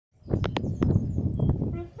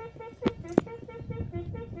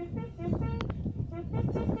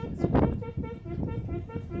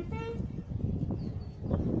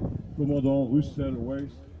Commandant Russel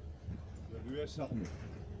Wise de l'US Armée.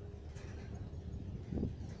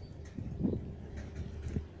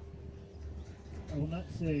 I will not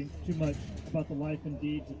say too much about the life and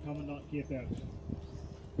deeds of Commandant Kieffer,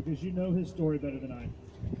 because you know his story better than I.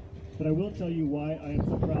 But I will tell you why I am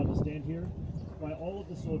so proud to stand here, why all of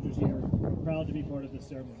the soldiers here are proud to be part of this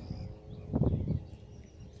ceremony.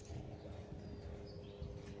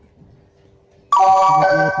 Je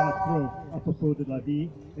ne dirai pas trop à propos de la vie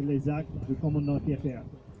et les actes du commandant Kieffer,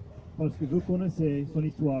 parce que vous connaissez son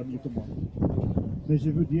histoire mieux que moi. Mais je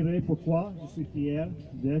vous dirai pourquoi je suis fier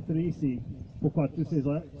d'être ici, pourquoi tous ces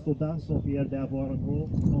soldats sont fiers d'avoir un rôle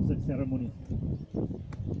dans cette cérémonie.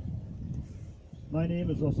 My name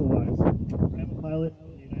is Russel Wise. I am a pilot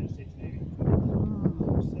in the United States Navy.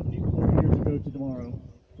 74 years ago to tomorrow,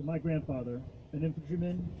 my grandfather, an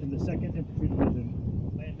infantryman in the 2nd Infantry Division,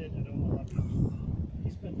 landed at Omaha Beach. He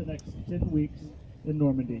spent the next 10 weeks in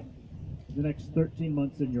Normandy, the next 13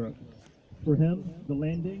 months in Europe. For him, the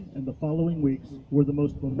landing and the following weeks were the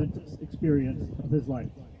most momentous experience of his life.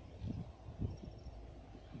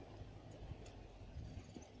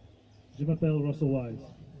 Je m'appelle Russel Wise.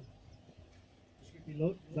 Je suis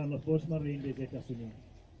pilote dans la Force Marine des États-Unis.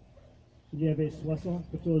 Il y avait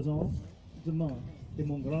 74 ans demain que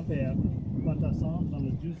mon grand-père, batassant dans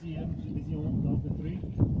la 12e division d'infanterie,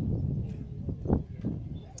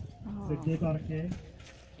 s'est débarqué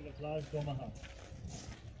sur la plage d'Omaha.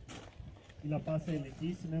 Il a passé les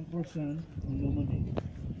 10 semaines prochaines en Normandie,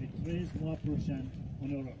 les 13 mois prochains en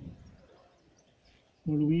Europe.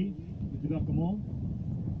 Pour lui, le débarquement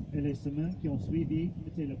et les semaines qui ont suivi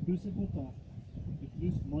étaient le plus important, le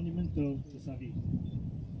plus monumental de sa vie.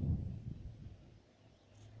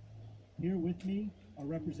 Here with me are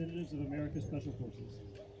representatives of America's Special Forces,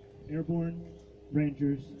 Airborne,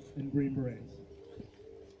 Rangers, and Green Berets.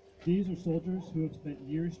 These are soldiers who have spent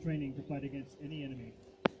years training to fight against any enemy,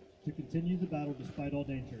 to continue the battle despite all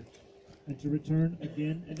danger, and to return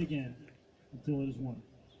again and again until it is won.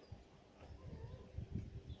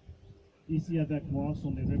 Ici avec moi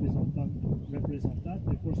sont les représentants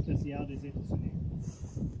des forces spéciales des États-Unis,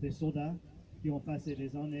 des soldats qui ont passé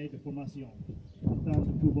des années de formation afin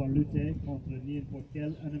de pouvoir lutter contre n'importe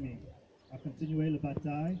quel ennemi, à continuer la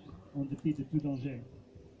bataille en dépit de tout danger,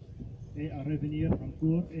 et à revenir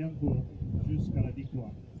encore et encore jusqu'à la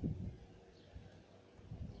victoire.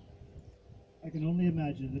 I can only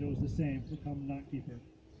imagine that it was the same for Commandant Kieffer,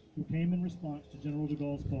 who came in response to General de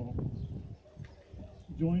Gaulle's call,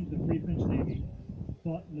 joined the Free French Navy,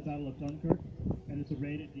 fought in the Battle of Dunkirk and at the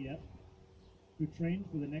raid at Dieppe, who trained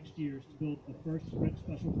for the next years to build the first French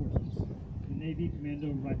Special Forces, the Navy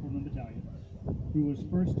Commando Rifleman Battalion, who was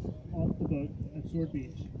first off the boat at Sword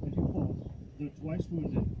Beach and who fought, though twice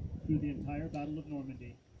wounded, through the entire Battle of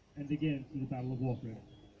Normandy and again through the Battle of Waterloo.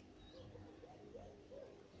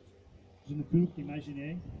 Je ne peux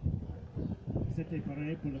qu'imaginer que c'était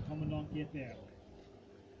pareil pour le commandant Kieffer,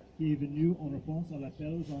 qui est venu en réponse à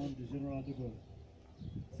l'appel aux armes du général de Gaulle.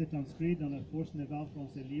 S'est inscrit dans la force navale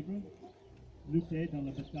française libre, lutté dans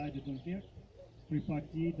la bataille de Dunkerque, pris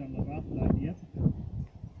parti dans le rafle à Dieppe.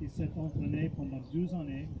 Il s'est entraîné pendant 12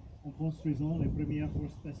 années en construisant les premières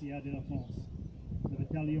forces spéciales de la France, le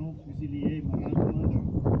bataillon fusilier Marin Commando,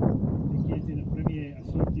 et qui était le premier à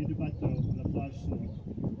sortir du bateau à la plage Sud,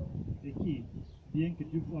 et qui, bien que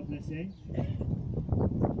 2 fois blessé,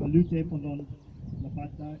 a lutté pendant la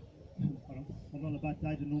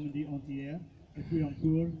bataille de Normandie entière, et puis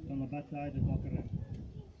encore dans la bataille de Dunkerque.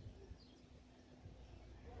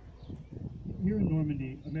 Here in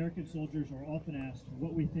Normandy, American soldiers are often asked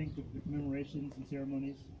what we think of the commemorations and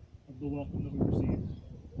ceremonies of the welcome that we received.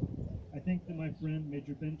 I think that my friend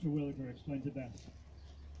Major Ben Terwilliger explains it best,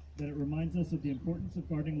 that it reminds us of the importance of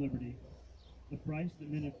guarding liberty, the price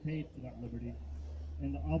that men have paid for that liberty,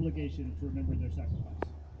 and the obligation to remember their sacrifice.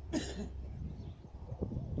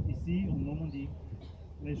 Ici, en Normandie,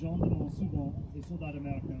 les gens demandent souvent aux soldats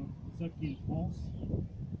américains ce qu'ils pensent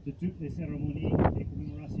de toutes les cérémonies et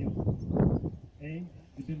commémorations et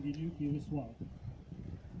du bienvenu qu'ils reçoivent.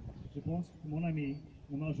 Je pense que mon ami,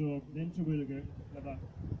 le major Ben Terwilliger, là-bas,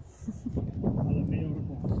 a la meilleure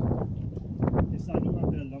réponse. Et ça nous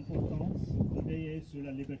rappelle l'importance de veiller sur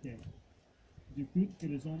la liberté, du coût que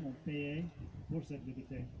les hommes ont payé pour cette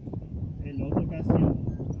liberté, et l'obligation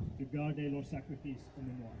de garder leur sacrifice en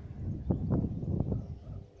mémoire.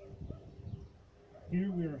 Here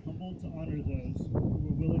we are humbled to honor those who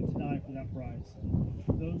were willing to die for that prize,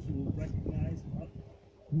 those who we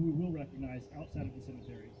will recognize outside of the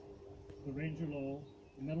cemetery. The Ranger Lowell,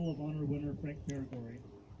 the Medal of Honor winner Frank Perigori,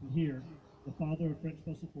 and here, the father of French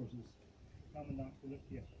Special Forces, Commandant Philippe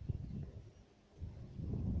Kieffer.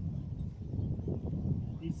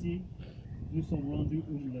 Ici, nous sommes rendus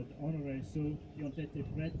humbles d'honorer ceux qui ont été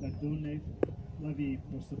prêts à donner la vie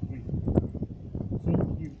pour ce prix. Ceux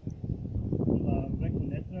qui vont la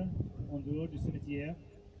reconnaître en dehors du cimetière,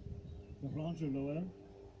 le ranger Lowell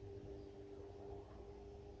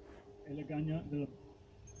et le gagnant de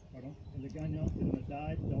la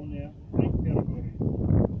médaille d'honneur Frank Perrigori,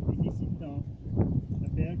 félicitant le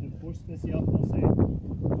père de force spéciale français,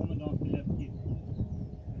 Commandant Philippe Kieffer.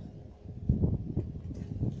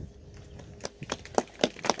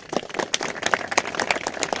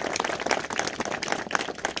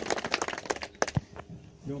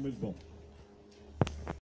 Non mais bon.